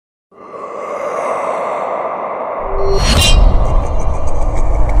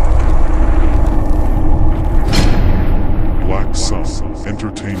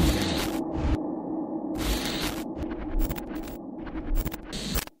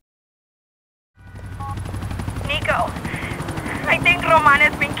I think Roman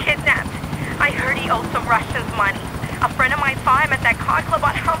has been kidnapped. I heard he owes some Russians money. A friend of mine saw him at that car club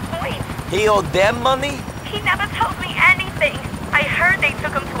on Hell Point. He owed them money? He never told me anything. I heard they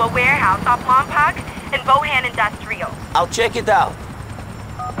took him to a warehouse off Lompoc and Bohan Industrial. I'll check it out.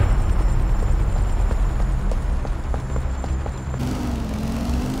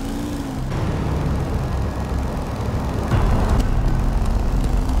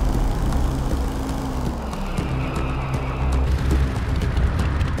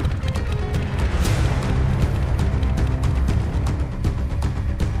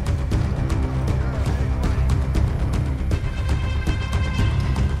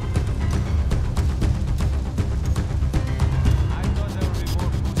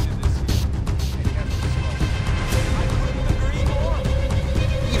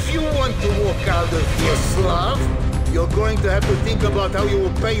 You're going to have to think about how you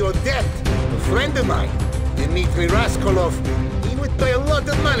will pay your debt. A friend of mine, Dmitri Raskolov, he would pay a lot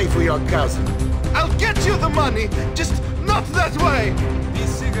of money for your cousin. I'll get you the money, just not that way! These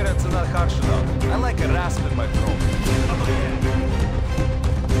cigarettes are not harsh enough. I like a rasp in my throat.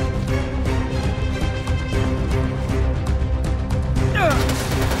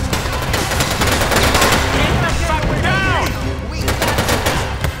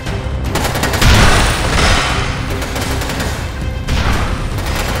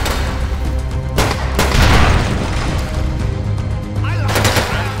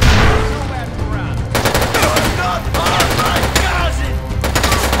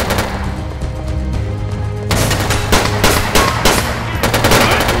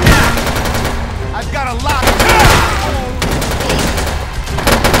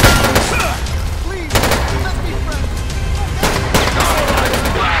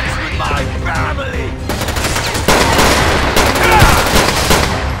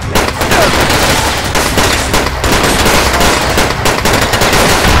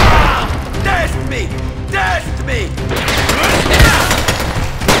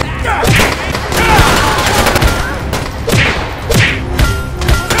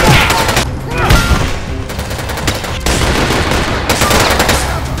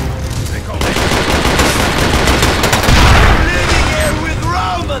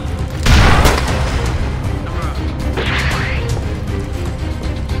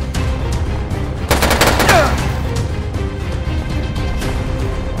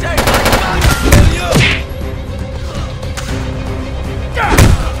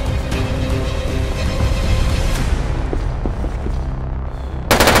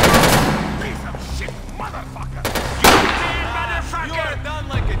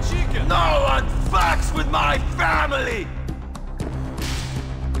 No one fucks with my family!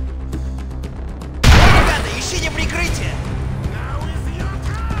 Ребята, ищите прикрытие!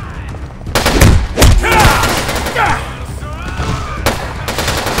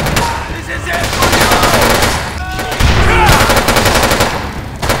 This is it for you!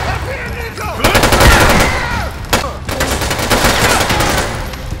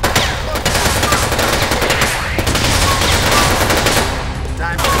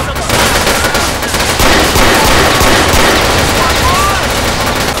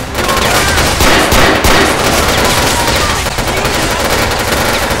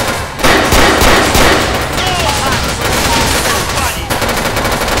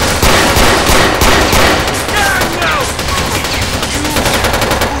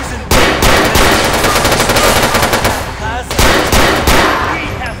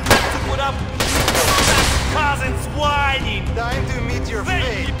 Time to meet your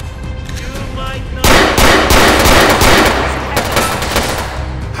fate. You might not...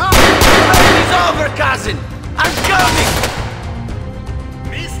 It's over, cousin! I'm coming!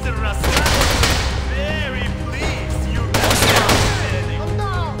 Mr. Raskolov, very pleased you got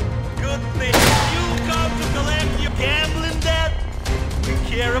No! Good thing you come to collect your gambling debt. We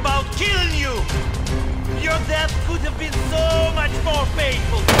care about killing you. Your death could have been so much more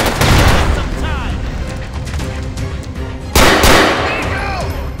painful. Take some time.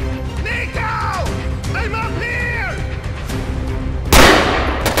 I'm up here!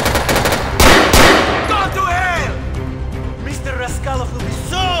 Go to hell! Mr. Raskolov will be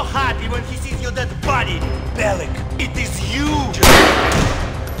so happy when he sees your dead body. Bellic, it is you!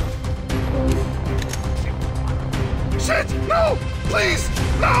 Shit! No! Please!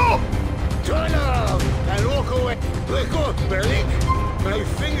 No! Turn around and walk away. Let go, Berlin. My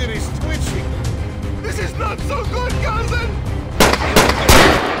finger is twitching. This is not so good, cousin!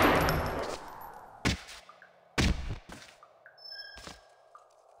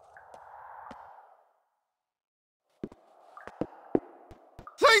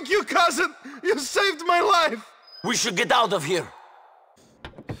 Thank you, cousin! You saved my life! We should get out of here.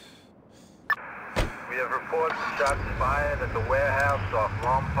 We have reports of shots fired at the warehouse off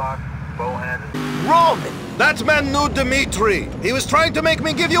Lompoc, Bohan. Roman! That man knew Dmitri. He was trying to make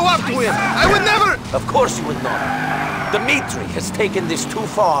me give you up to him. I would never... Of course you would not. Dmitri has taken this too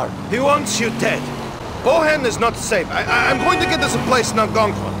far. He wants you dead. Bohan is not safe. I'm going to get us a place in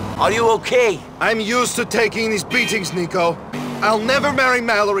Algonquin. Are you okay? I'm used to taking these beatings, Nico. I'll never marry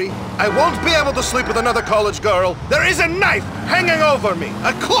Mallory. I won't be able to sleep with another college girl. There is a knife hanging over me.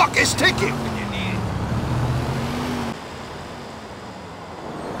 A clock is ticking.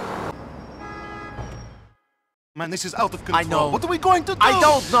 Man, this is out of control. I know. What are we going to do? I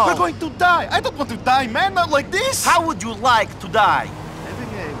don't know. We're going to die. I don't want to die, man. Not like this. How would you like to die? Having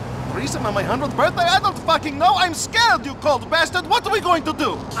a threesome on my 100th birthday? I don't fucking know. I'm scared, you cold bastard. What are we going to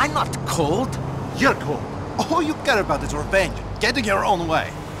do? I'm not cold. You're cold. All you care about is revenge. Getting your own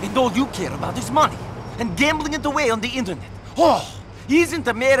way. And all you care about is money. And gambling it away on the internet. Oh, isn't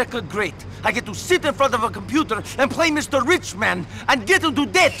America great? I get to sit in front of a computer and play Mr. Rich Man and get into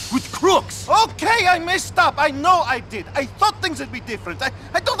debt with crooks. Okay, I messed up. I know I did. I thought things would be different.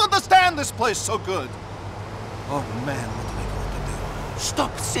 I don't understand this place so good. Oh, man, what are we going to do?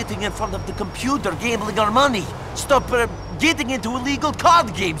 Stop sitting in front of the computer gambling our money. Stop getting into illegal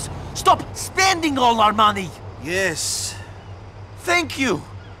card games. Stop spending all our money. Yes. Thank you.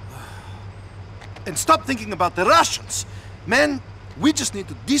 And stop thinking about the Russians. Man, we just need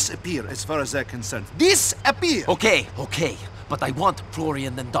to disappear as far as they're concerned. Disappear! Okay. But I want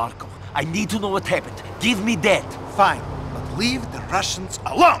Florian and Darko. I need to know what happened. Give me that. Fine, but leave the Russians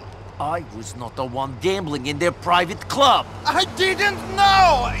alone! I was not the one gambling in their private club. I didn't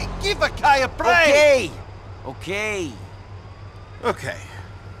know! Give a guy a break! Okay. Okay.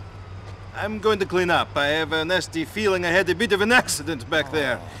 I'm going to clean up. I have a nasty feeling I had a bit of an accident back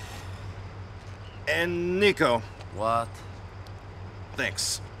there. And Nico. What?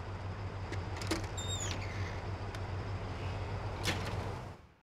 Thanks.